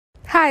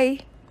Hi,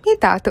 me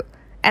Tatu,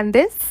 and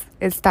this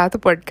is Tatu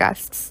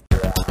Podcasts.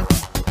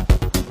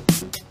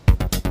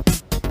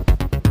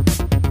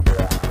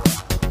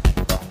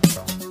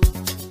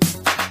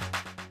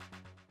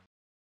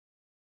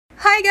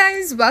 Hi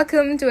guys,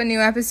 welcome to a new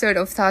episode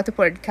of Tatu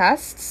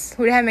Podcasts.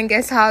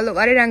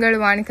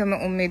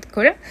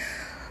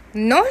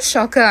 No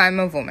shocker, I'm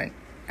a woman,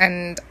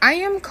 and I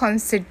am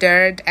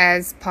considered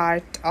as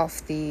part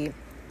of the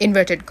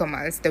inverted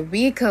commas, the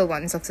weaker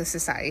ones of the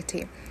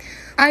society.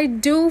 I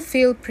do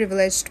feel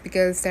privileged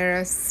because there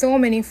are so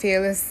many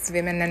fearless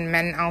women and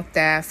men out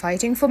there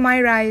fighting for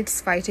my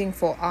rights, fighting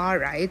for our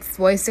rights,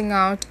 voicing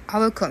out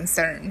our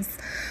concerns.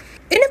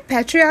 In a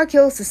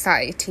patriarchal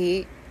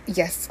society,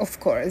 yes, of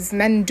course,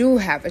 men do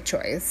have a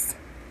choice.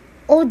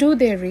 Or do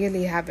they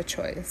really have a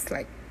choice?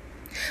 Like,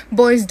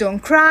 boys don't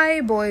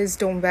cry, boys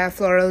don't wear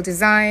floral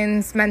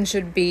designs, men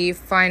should be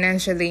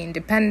financially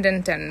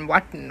independent and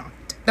whatnot.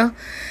 Though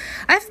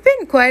I've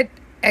been quite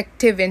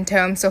active in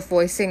terms of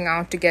voicing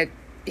out to get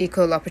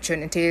equal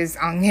opportunities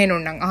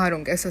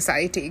in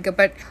society.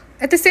 But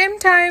at the same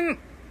time,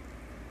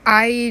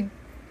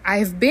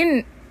 I've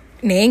been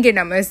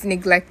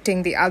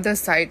neglecting the other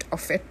side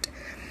of it.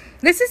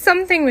 This is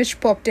something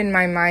which popped in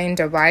my mind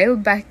a while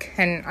back,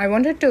 and I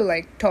wanted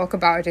to talk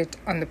about it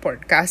on the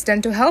podcast.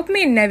 And to help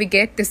me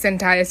navigate this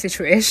entire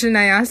situation,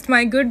 I asked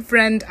my good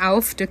friend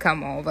Auf to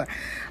come over.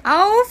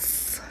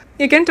 Auf,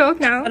 you can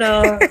talk now.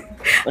 Hello.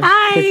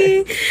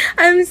 Hi,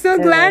 I'm so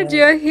glad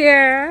you're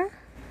here.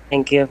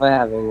 Thank you for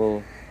having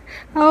me.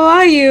 How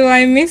are you?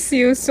 I miss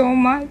you so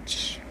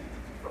much.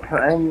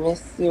 I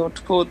miss you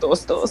too,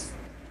 those.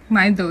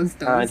 My those.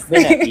 It's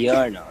been a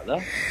year now,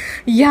 though.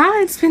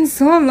 Yeah, it's been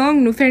so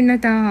long.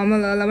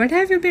 What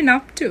have you been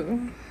up to?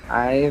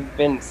 I've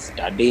been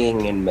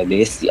studying in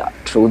Malaysia,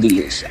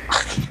 truly Asia.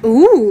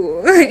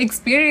 Ooh,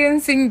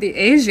 experiencing the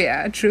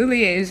Asia,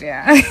 truly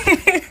Asia.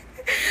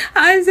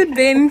 How's it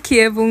been,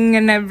 Kievung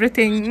and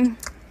everything?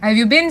 Have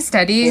you been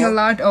studying a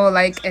lot or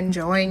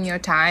enjoying your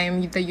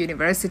time, the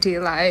university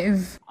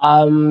life?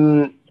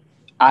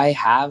 I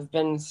have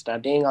been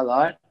studying a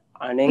lot.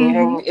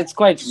 It's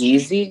quite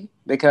easy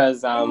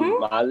because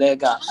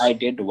I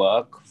did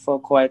work for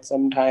quite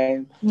some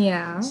time.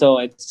 Yeah. So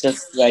it's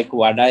just like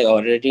what I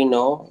already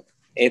know.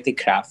 The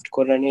craft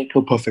korani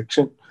to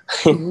perfection.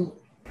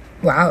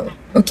 Wow.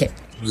 Okay.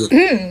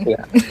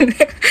 Yeah.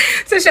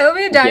 So shall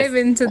we dive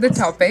into the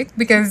topic?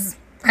 Because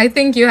I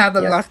think you have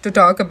a lot to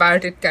talk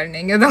about it,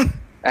 Karning.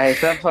 I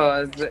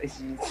suppose. The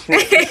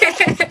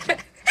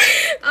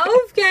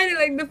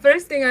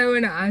first thing I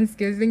want to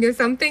ask is because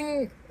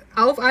something,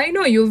 I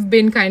know you've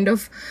been kind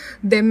of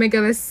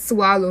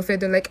swallow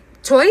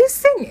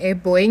choosing a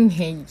boing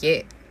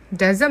hai.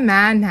 Does a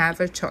man have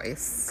a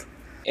choice?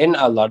 In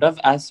a lot of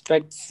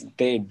aspects,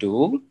 they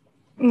do.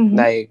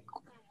 Like,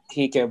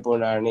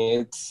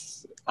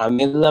 it's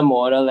Amila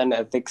moral and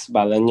ethics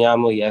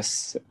balanyamu,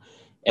 yes.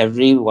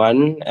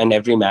 Everyone and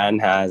every man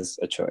has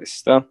a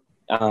choice. So,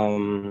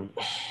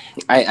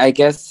 I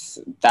guess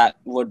that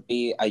would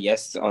be a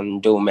yes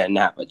on do men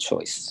have a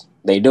choice.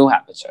 They do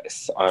have a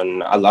choice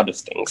on a lot of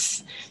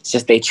things. It's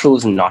just they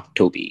choose not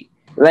to be.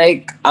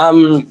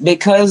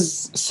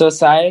 Because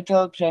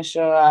societal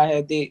pressure,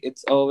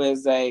 it's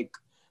always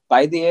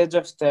by the age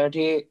of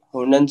 30,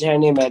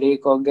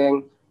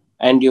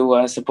 and you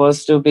were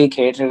supposed to be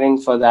catering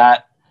for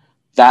that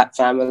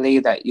family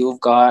that you've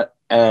got,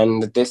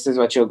 and this is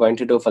what you're going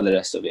to do for the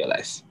rest of your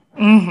life.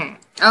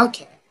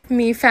 Okay.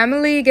 Me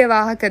family ge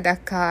wahaka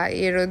dakka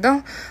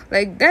irudo.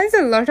 There's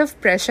a lot of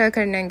pressure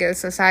karnenge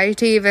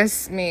society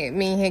was me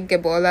hegge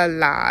bola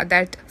la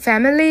that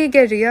family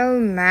ge real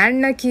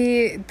man na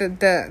ki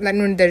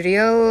the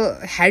real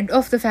head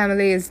of the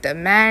family is the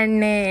man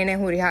ne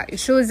huriha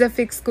issues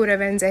fix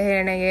kuraven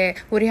jehene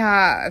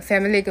huriha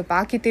family ge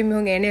baki tim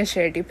hung ene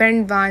share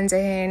depend van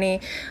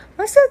jehene.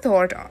 What's your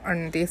thought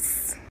on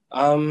this?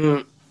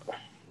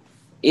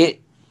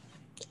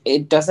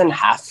 It doesn't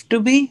have to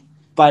be,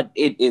 but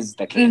it is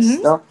the case.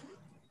 No?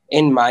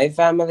 In my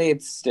family,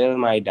 it's still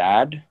my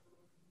dad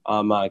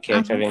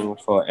catering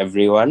for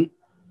everyone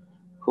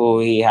who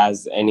he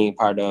has any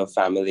part of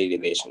family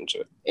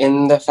relationship.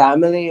 In the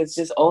family, it's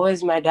just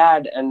always my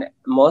dad, and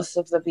most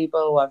of the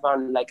people who I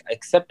found,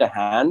 except a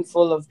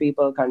handful of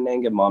people,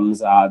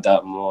 moms are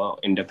the more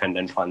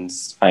independent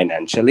ones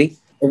financially.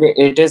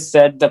 It is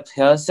said the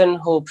person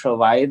who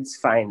provides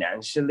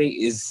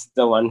financially is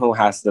the one who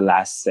has the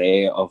last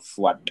say of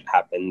what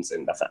happens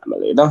in the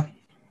family, no?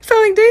 So,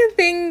 do you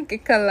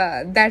think,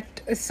 Kala,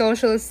 that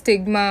social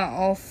stigma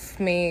of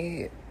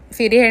me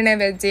Firihene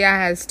Vejja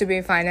has to be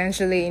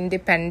financially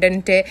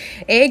independent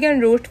egan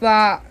root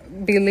wa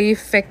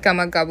belief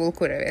kama gabul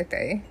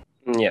kurevete?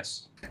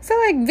 Yes. So,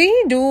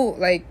 we do,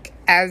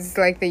 as,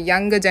 the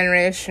younger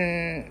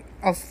generation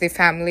of the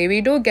family, we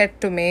do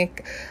get to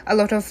make a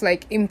lot of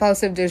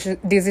impulsive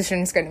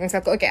decisions. It's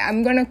okay,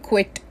 I'm gonna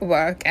quit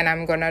work and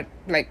I'm gonna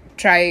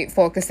try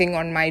focusing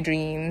on my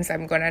dreams.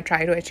 I'm gonna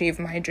try to achieve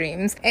my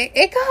dreams.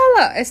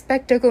 Ekahala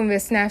aspectakum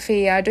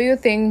visnafia. Do you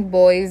think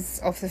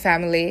boys of the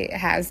family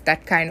has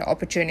that kind of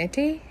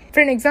opportunity? For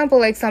an example,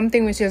 like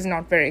something which is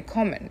not very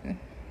common.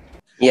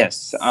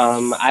 Yes,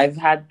 I've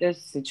had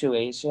this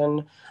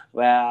situation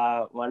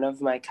where one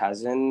of my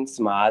cousins,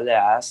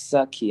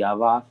 Malayasa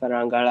Kiawa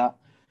Farangala,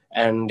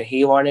 and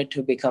he wanted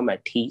to become a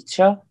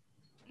teacher.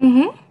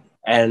 Mm-hmm.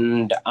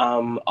 And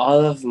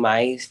all of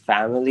my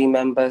family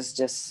members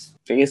just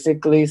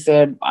basically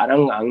said,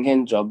 "Parang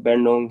angin job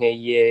benung hai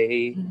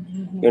ye.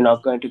 You're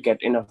not going to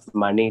get enough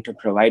money to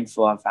provide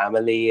for our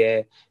family.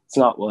 It's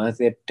not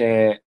worth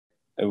it.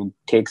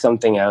 Take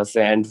something else."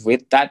 And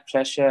with that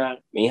pressure,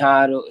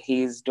 Miharu,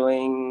 he's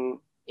doing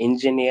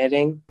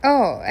engineering.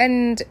 Oh,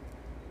 and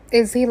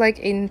is he like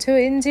into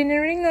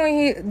engineering,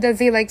 or does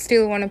he like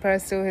still want to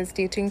pursue his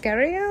teaching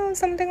career or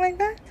something like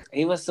that?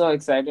 He was so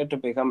excited to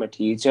become a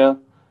teacher.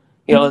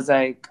 He was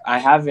like, "I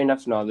have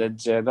enough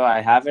knowledge, though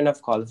I have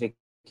enough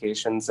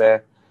qualifications."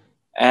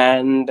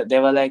 And they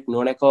were like,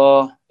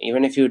 "Noneko,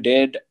 even if you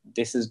did,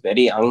 this is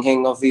very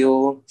unhing of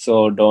you,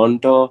 so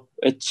don't."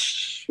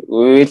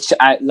 Which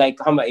I like.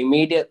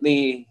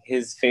 Immediately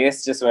his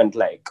face just went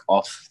like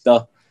off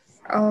the.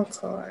 Oh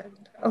God,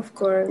 of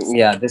course.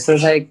 Yeah, this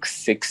was like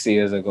 6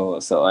 years ago.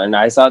 So, and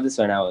I saw this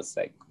when I was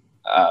like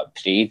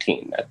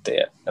preteen at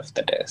the end of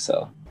the day.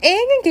 So.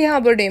 How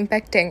about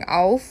impacting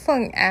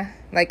aufang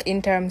like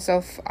in terms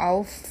of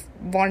auf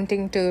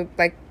wanting to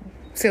like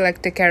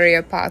select a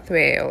career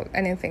pathway or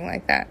anything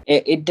like that?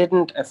 It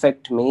didn't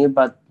affect me,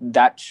 but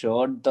that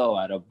showed the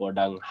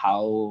Warabodang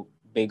how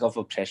big of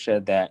a pressure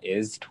there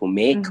is to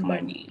make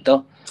money.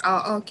 Though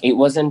it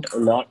wasn't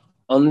not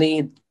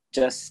only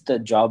just the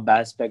job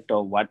aspect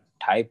or what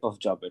type of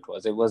job it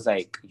was. It was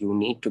like you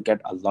need to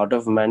get a lot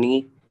of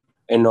money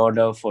in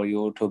order for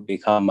you to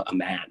become a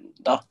man.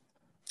 Though.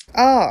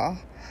 Oh,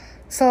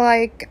 so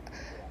like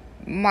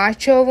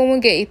macho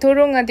womuge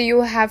iturunga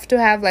you have to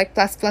have like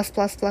plus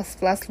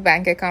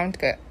bank account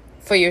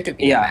for you to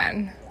be a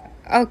man.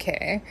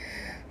 Okay.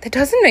 That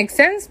doesn't make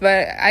sense,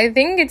 but I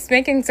think it's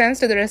making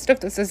sense to the rest of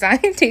the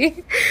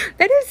society.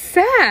 That is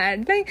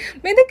sad. Like,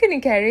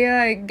 medicine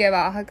career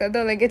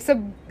like it's a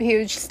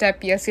huge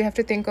step. Yes, you have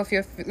to think of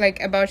your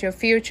about your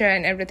future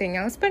and everything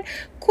else. But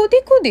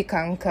kudi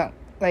kanka,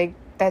 like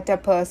that a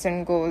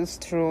person goes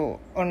through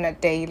on a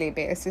daily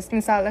basis.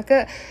 Misal like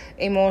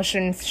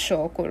emotions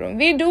show kurum.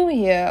 We do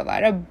hear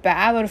about a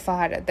baver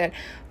fahara that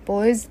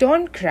boys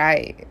don't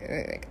cry.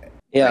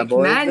 Yeah, like,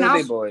 boys will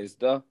be boys,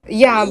 though.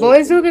 Yeah,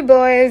 boys will be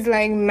boys.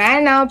 Like,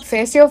 man up,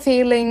 face your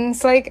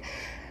feelings. Like,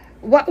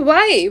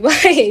 why?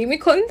 Me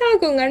konta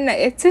ko nga na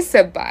it's a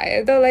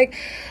sabay. Though, like,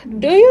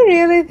 do you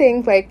really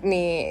think like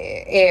ni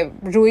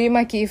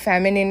ruima ki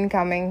feminine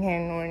coming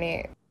in or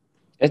ni?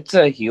 It's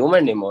a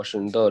human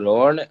emotion, though.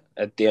 Ron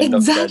at the end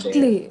of the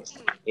day.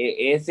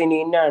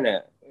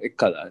 Exactly.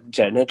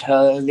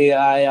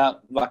 Genitalia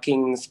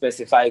working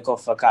specific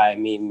of a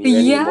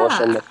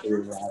emotion,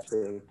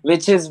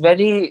 which is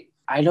very.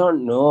 I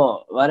don't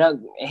know.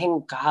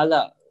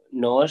 Kala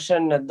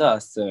notion at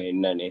the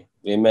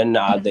women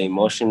are the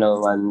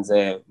emotional ones.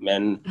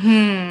 Men.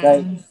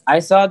 Like, I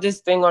saw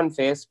this thing on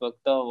Facebook.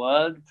 The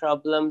world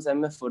problems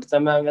and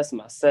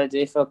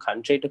massage for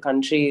country to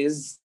country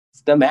is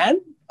the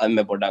man.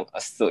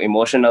 So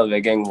emotional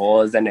vegging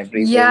wars and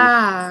everything.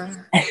 Yeah.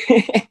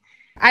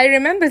 I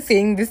remember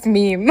seeing this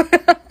meme.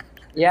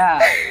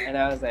 Yeah, and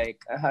I was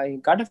like,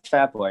 you got a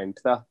fair point.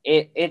 So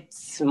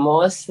it's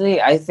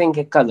mostly, I think,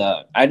 a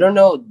color. I don't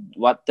know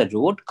what the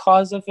root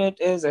cause of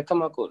it is.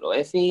 Vulnerable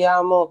with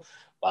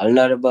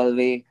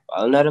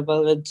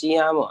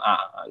Giamo,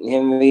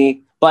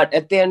 but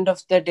at the end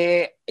of the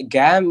day,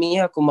 there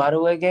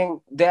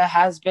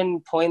has been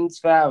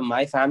points where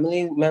my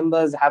family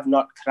members have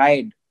not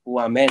cried who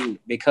are men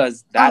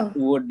because that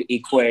would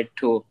equate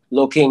to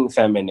looking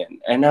feminine.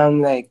 And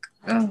I'm like,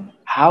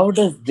 how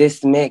does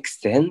this make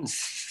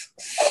sense?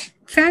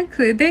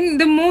 Exactly. Then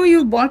the more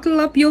you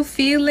bottle up your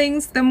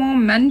feelings, the more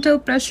mental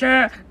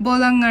pressure,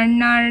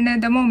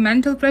 the more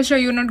mental pressure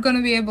you're not going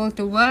to be able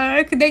to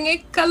work. Then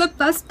it color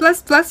plus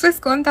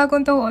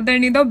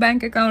konta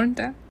bank account.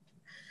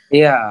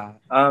 Yeah.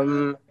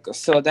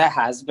 So there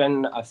has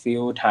been a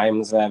few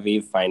times where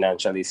we've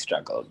financially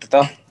struggled,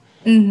 though.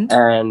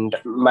 And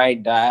my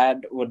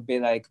dad would be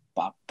like,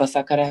 "Papa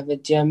sakara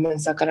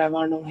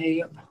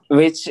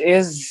which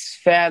is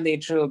fairly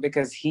true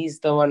because he's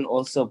the one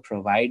also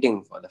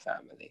providing for the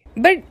family.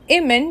 But a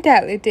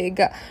mentality,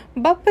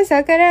 Bappa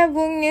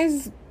Sakaravung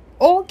is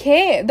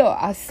okay, though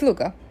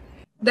asluga.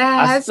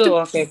 That has to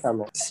okay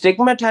come.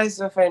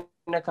 Stigmatized of a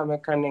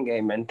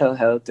mental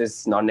health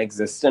is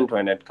non-existent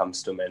when it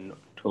comes to men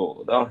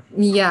too, though.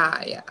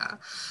 Yeah.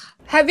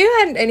 Have you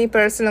had any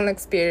personal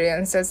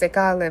experiences, like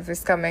Olive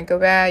is coming,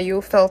 where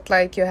you felt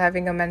like you're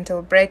having a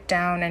mental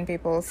breakdown and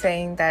people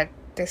saying that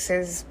this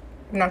is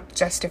not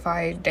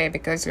justified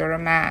because you're a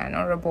man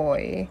or a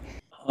boy?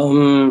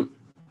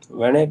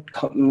 When it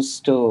comes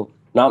to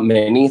not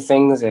many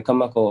things, I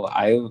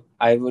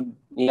would,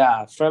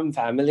 from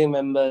family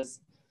members,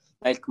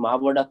 like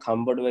Maboda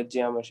Kambod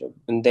Vejyamasha,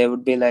 and they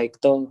would be like,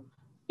 "So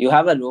you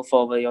have a roof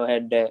over your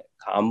head, and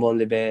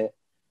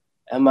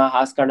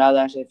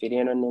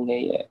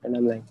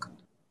I'm like,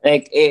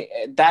 Like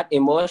that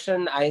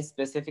emotion I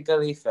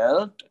specifically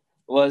felt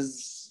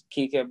was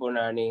Kike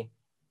Bunani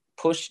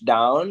pushed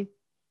down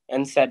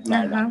and said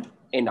madam,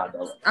 in other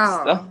words.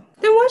 Oh.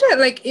 Then what are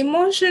like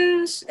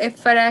emotions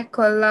if I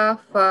call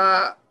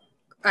for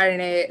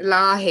arne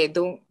la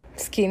hedu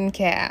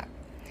skincare.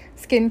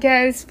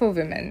 Skincare is for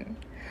women.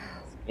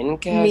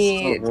 Skincare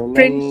is for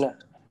women.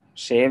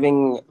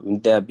 Shaving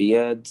their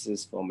beards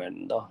is for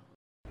men though.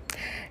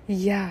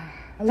 Yeah.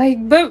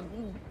 Like but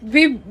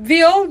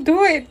we all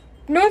do it.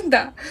 Not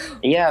that.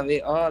 Yeah,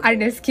 we all.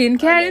 And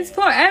skincare is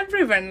for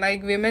everyone.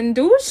 Like women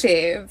do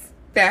shave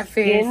their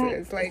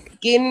faces. Like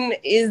skin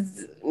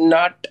is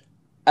not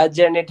a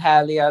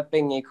genitalia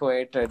thing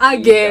equated.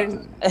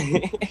 Again.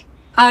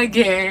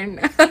 Again.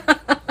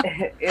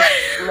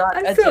 It's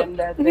not a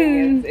gender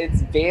thing.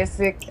 It's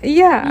basic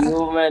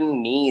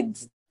human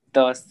needs.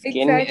 The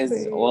skin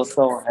is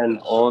also an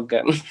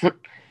organ.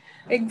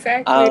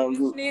 Exactly.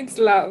 It needs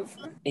love.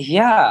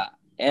 Yeah.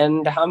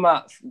 And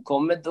hama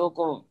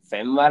komedoko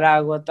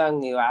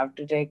femmaragotang, you have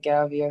to take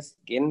care of your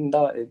skin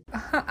though.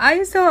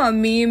 I saw a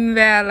meme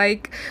where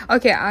like,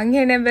 okay,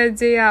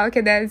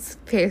 okay, there's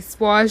face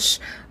wash,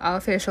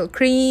 facial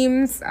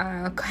creams,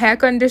 hair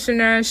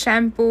conditioner,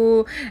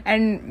 shampoo,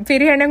 and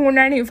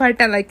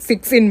like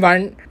 6 in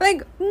 1.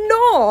 Like,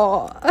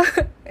 no.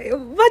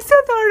 What's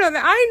your thought on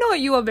that? I know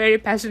you are very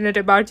passionate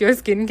about your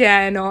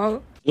skincare and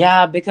all.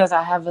 Yeah, because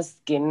I have a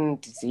skin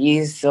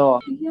disease, so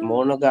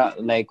monoga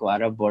like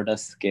vara border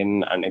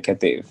skin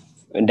anekative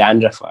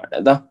dandruff.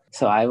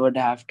 So I would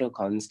have to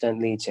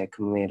constantly check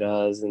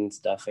mirrors and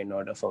stuff in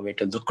order for me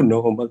to look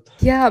normal.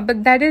 Yeah,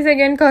 but that is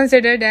again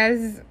considered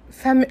as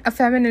a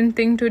feminine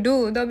thing to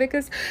do though,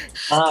 because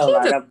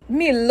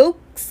me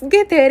looks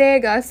get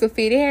terega so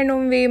firi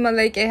henum we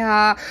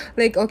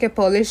like okay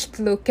polished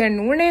look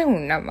and une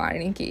hunna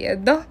mani ki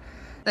though.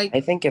 Like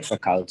I think it's a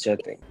culture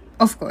thing.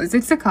 Of course,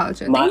 it's a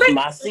culture thing.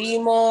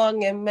 Massimo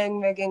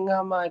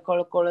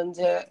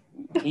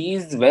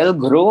he's well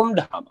groomed,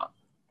 hama.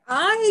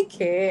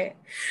 Okay.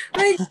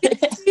 Like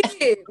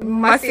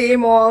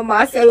Massimo,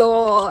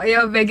 Marcelo,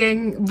 you're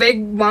begging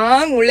big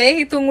mang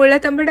ule hitungula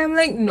but I'm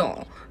like,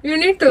 no. You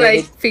need to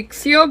like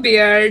fix your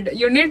beard.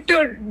 You need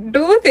to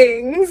do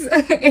things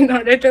in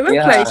order to look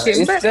like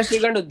him. It's just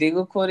you're going to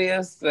Digu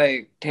Korea's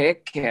like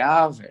take care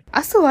of it.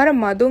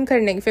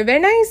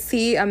 When I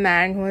see a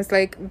man who has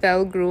like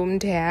well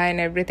groomed hair and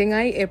everything,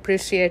 I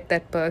appreciate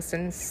that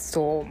person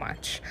so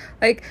much.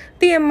 Like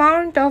the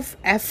amount of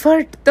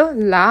effort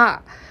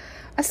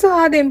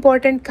so the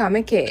important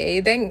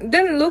kamike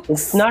then looks.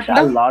 It's not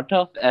a lot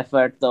of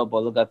effort though.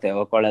 Boluga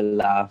teva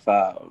kolella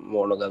fa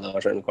monoga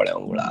dorshan kole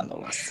ongula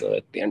alongasso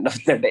at the end of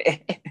the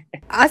day.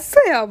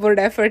 Asya about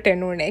effort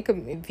enune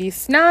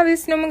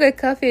visnum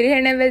ka firi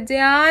hene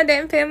veja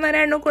then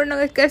femara no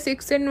korno ka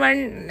 6 in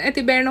 1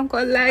 ati beno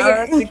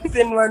kolla 6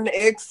 in 1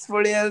 X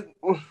for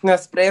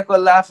spray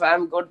kolla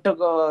I'm good to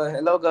go.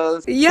 Hello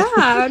girls.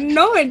 Yeah,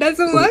 no, it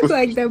doesn't work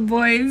like that,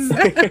 boys.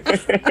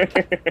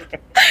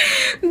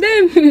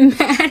 Then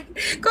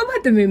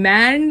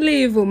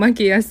manly woman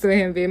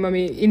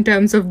in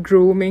terms of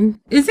grooming.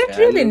 Is it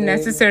really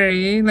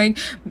necessary?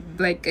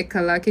 Like a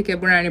kalaki ke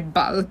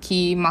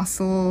bulky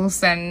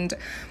muscles and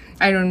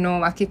I don't know,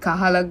 maki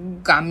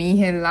kahala gummy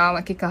hella,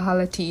 maki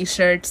kahala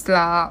t-shirts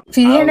la.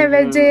 Firiene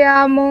veje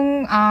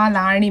among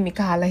lani mi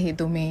kahala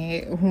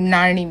hidume,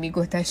 hunani mi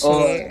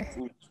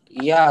gotashe.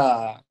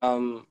 Yeah,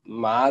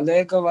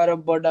 Maleka vara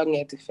bodang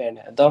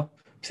etifene. The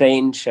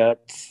plain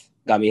shirts,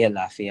 gummy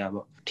hella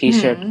fiyamo.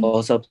 T-shirt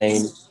also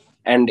plain.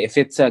 And if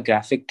it's a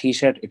graphic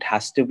t-shirt, it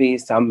has to be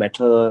some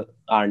metal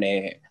on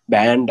a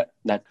band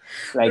that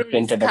like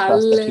printed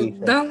across the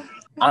t-shirt.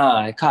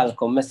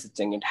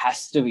 Messaging. It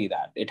has to be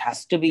that. It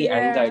has to be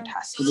anger. It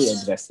has to be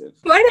aggressive.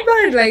 What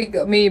about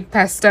like me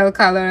pastel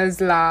colors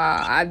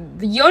la?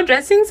 Your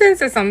dressing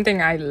sense is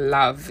something I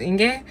love,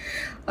 Inge.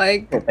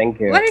 Like, thank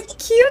you. What a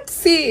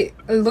cutesy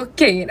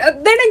looking.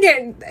 Then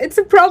again, it's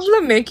a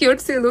problem.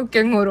 Cutesy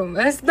looking horum.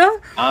 Is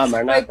the oh,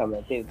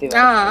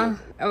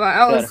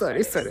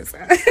 sorry.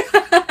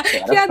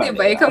 क्या दे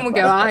भाई का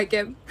मुझे वहाँ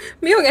के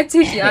मैं हूँ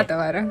अच्छी किया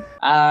तवारा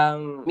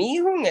me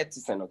hung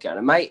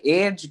at my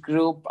age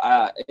group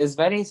is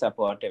very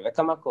supportive.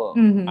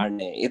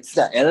 It's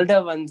the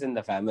elder ones in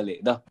the family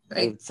though.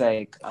 It's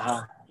like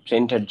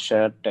printed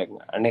shirt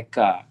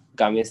aneka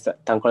gamis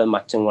tankole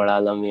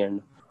matchangolalam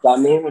and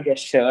Gami with a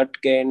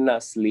shirt gain a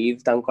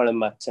sleeve tankole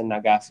matchan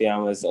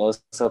nagafiam was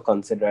also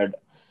considered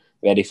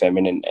very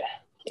feminine.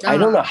 I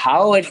don't know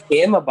how it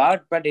came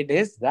about, but it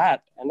is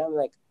that, and I'm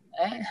like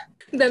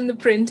Then the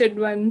printed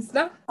ones,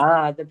 though?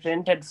 The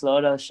printed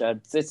floral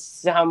shirts. It's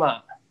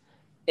sama.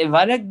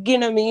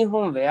 Varagina me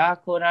hum vea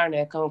koran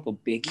ekam ko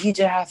begi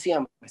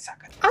jahafia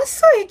masaka.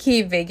 Also, I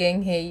keep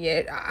begging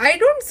here. I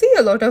don't see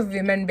a lot of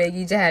women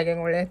begi jahaging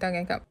ole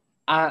tangeka.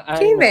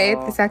 Ki wait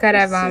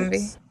sakara vambi.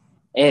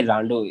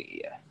 Randu.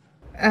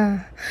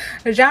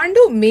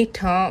 Randu me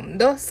term.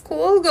 The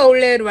school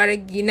goaler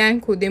varagina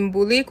kudim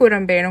bully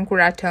kuram benon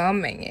kura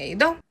term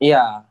menge.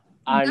 Yeah.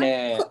 And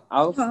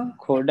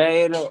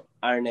Kodairo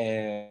and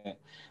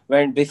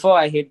when before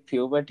I hit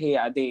puberty,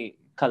 adi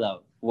kala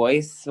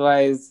voice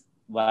wise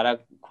vara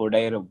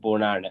kudai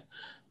bonana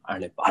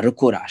and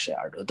parukurasha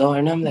adu. Though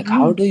and I'm like,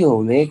 how do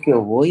you make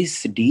your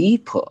voice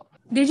deeper?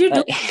 Did you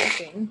do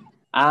anything?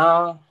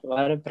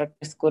 Vara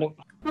practice kore.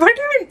 What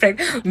do you mean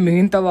practice?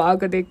 Main ta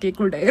vaga dekhi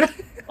kudai.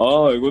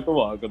 Ego to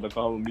vaga da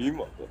kaam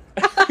mima.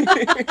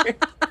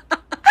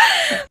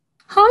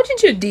 How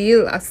did you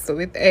deal also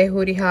with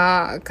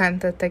ehuriha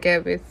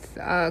kantatake with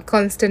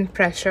constant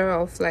pressure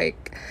of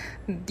like,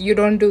 you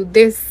don't do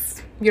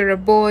this, you're a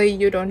boy,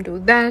 you don't do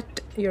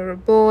that, you're a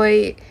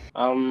boy.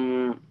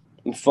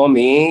 For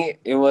me,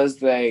 it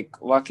was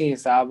like waki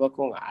hisaba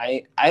ko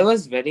I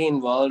was very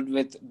involved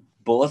with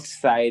both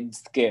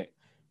sides ke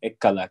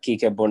ekkala ki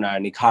ke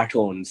bonani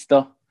cartoons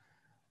to.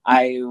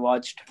 I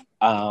watched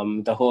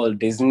the whole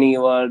Disney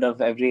world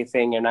of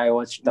everything, and I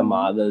watched the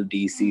Marvel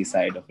DC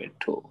side of it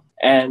too.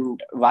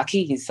 And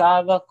waki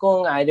hisaba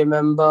kung I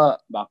remember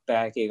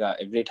bakpakiga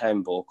every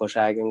time Boko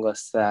Shagging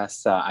was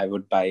I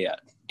would buy a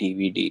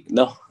DVD.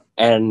 No.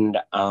 And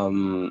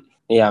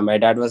yeah, my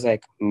dad was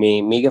like,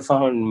 me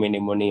found mini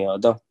money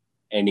or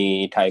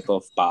any type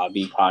of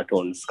Barbie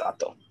cartoons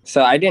kato.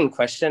 So I didn't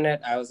question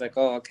it. I was like,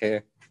 oh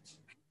okay.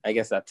 I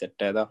guess that's it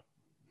though.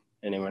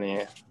 Any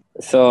money.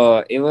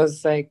 So it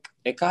was like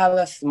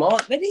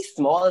very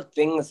small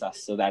things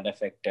also that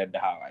affected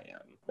how I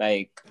am.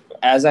 Like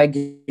as I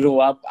grew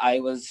up,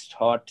 I was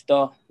taught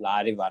the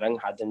lari varang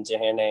hadan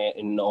jehene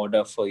in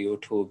order for you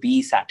to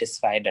be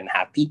satisfied and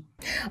happy.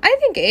 I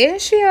think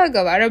Asia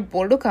gavara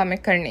bodu kame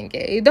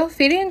karnenge. Ido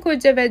firin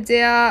kujja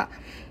vejja.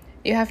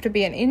 You have to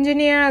be an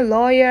engineer,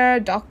 lawyer,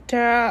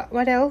 doctor.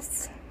 What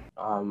else?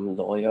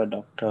 Lawyer,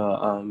 doctor,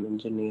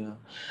 engineer,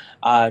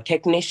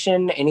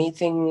 technician,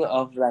 anything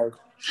of like.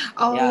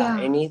 Oh, yeah.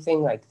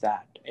 Anything like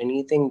that.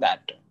 Anything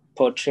that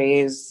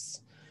portrays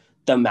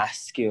the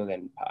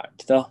masculine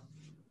part.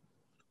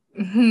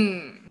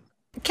 Can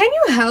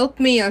you help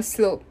me,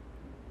 Aslo?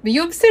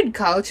 You've said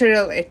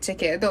cultural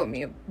etiquette, though,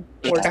 me.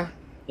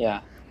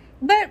 Yeah.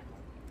 But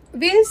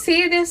we'll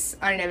see this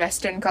in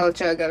Western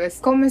culture, guys.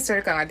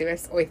 Commiser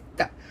kanadives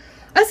oitta.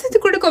 Asito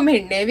kudu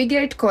come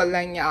navigate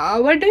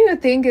kollanya. What do you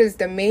think is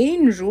the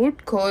main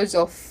root cause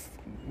of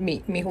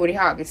me huri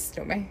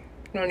havistume?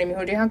 No, me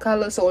huri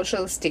kala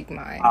social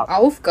stigma.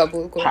 Auf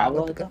kabul ko.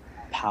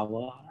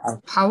 Power.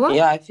 Power?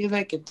 Yeah, I feel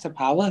like it's a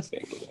power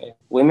thing.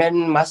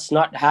 Women must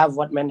not have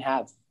what men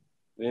have.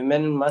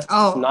 Women must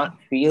not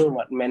feel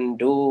what men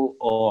do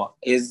or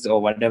is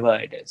or whatever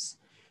it is.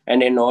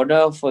 And in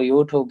order for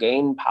you to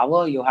gain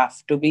power, you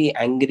have to be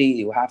angry.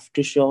 You have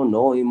to show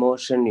no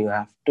emotion. You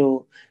have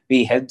to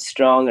be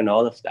headstrong and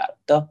all of that.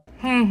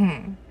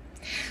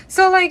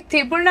 So, like,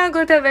 Tipurna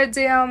Gota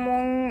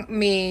Vejayamong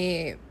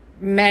me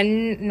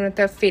men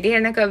nuta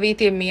firiana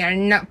kaviti me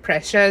anna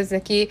pressures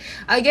ki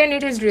again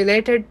it is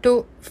related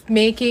to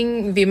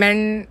making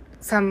women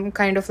some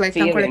kind of like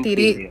some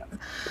theory.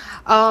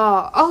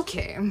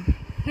 Okay.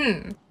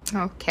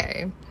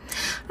 Okay.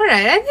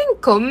 Alright, I think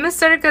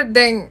Mr.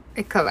 Kadeng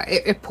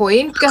a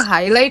point ka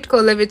highlight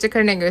kola which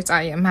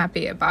I am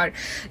happy about.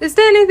 Is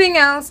there anything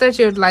else that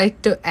you'd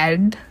like to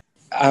add?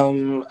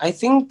 I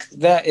think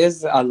there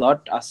is a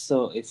lot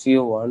also if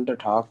you want to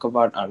talk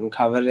about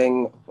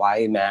uncovering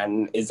why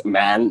man is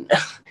man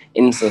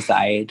in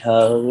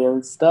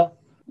societal stuff.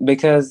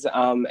 Because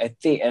at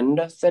the end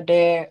of the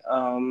day,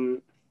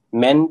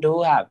 men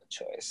do have a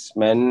choice.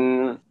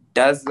 Men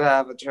does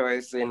have a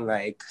choice in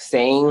like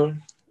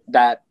saying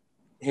that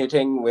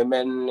hitting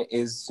women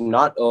is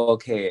not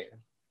okay,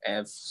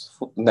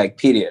 like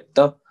period.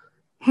 Though,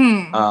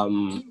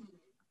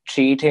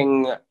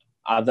 treating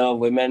other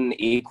women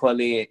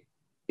equally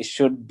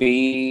should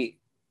be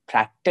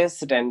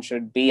practiced and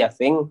should be a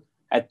thing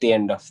at the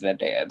end of the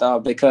day. Though,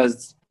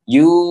 because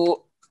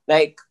you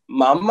like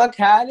Mama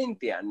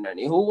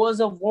Kalintianani, who was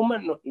a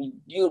woman,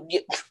 you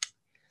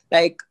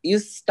like you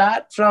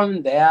start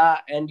from there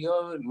and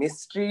you're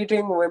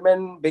mistreating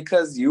women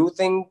because you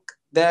think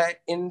they're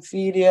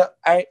inferior.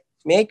 I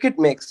make it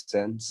make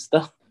sense.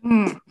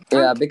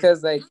 Yeah,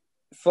 because like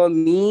for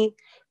me,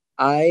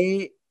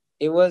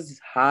 it was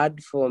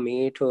hard for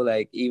me to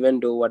like even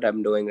do what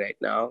I'm doing right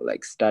now,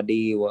 like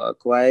study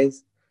work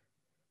wise.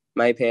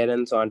 My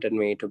parents wanted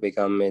me to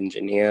become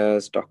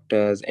engineers,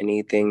 doctors,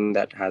 anything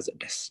that has a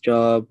desk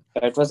job.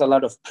 It was a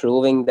lot of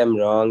proving them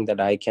wrong that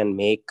I can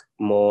make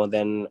more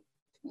than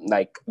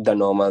like the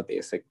normal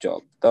basic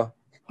job. Though.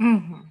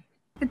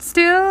 It's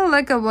still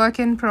like a work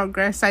in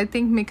progress. I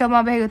think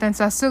Mikama Begutan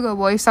Sasuga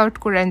voice out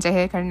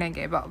Kurenjahe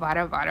Karnege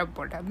Vara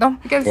Boda.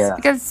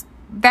 Because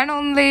then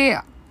only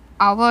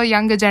our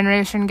younger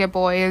generation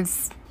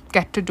boys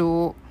get to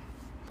do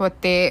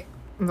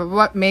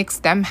what makes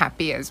them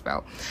happy as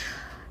well.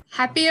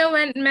 Happier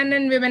when men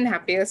and women,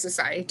 happier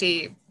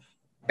society,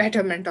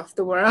 betterment of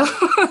the world.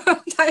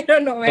 I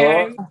don't know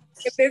where I'm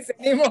with this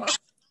anymore.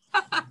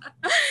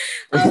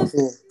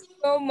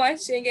 So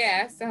much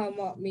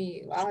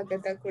me.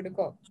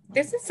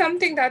 This is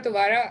something that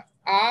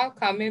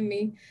coming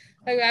me.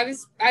 Like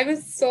I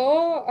was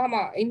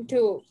so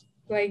into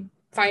like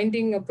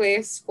finding a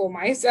place for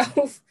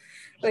myself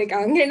like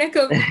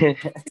angenaka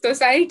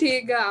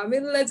society ga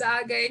amilla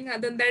jaga ing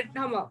adan that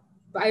hama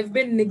I've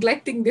been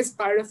neglecting this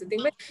part of the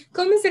thing. But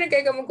commission ka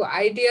ko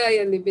idea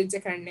ya libid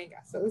karne ka.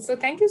 So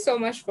thank you so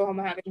much for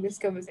having this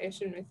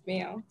conversation with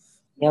me.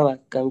 You're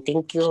welcome.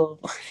 Thank you.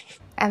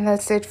 And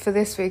that's it for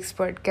this week's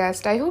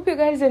podcast. I hope you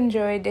guys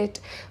enjoyed it.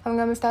 I'm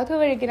going to start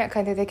over again. I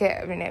can't take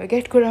it.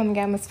 Navigate kura I'm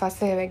going to fast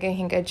have again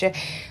hingaje.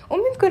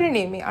 Umid kura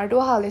nimi. Our two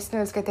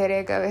listeners ka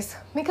tere gavis.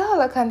 Mika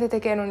hala can't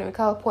take it.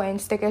 Mika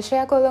points take a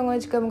share call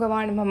language kam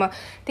gawan mama.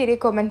 Tiri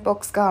comment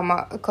box ka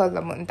ma call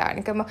the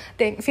mundan. Kama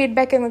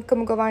feedback and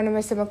kam gawan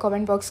me sama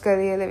comment box ka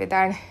liye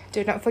vidan.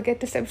 Do not forget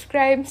to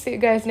subscribe. See you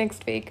guys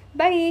next week.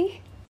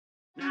 Bye.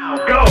 Now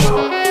go.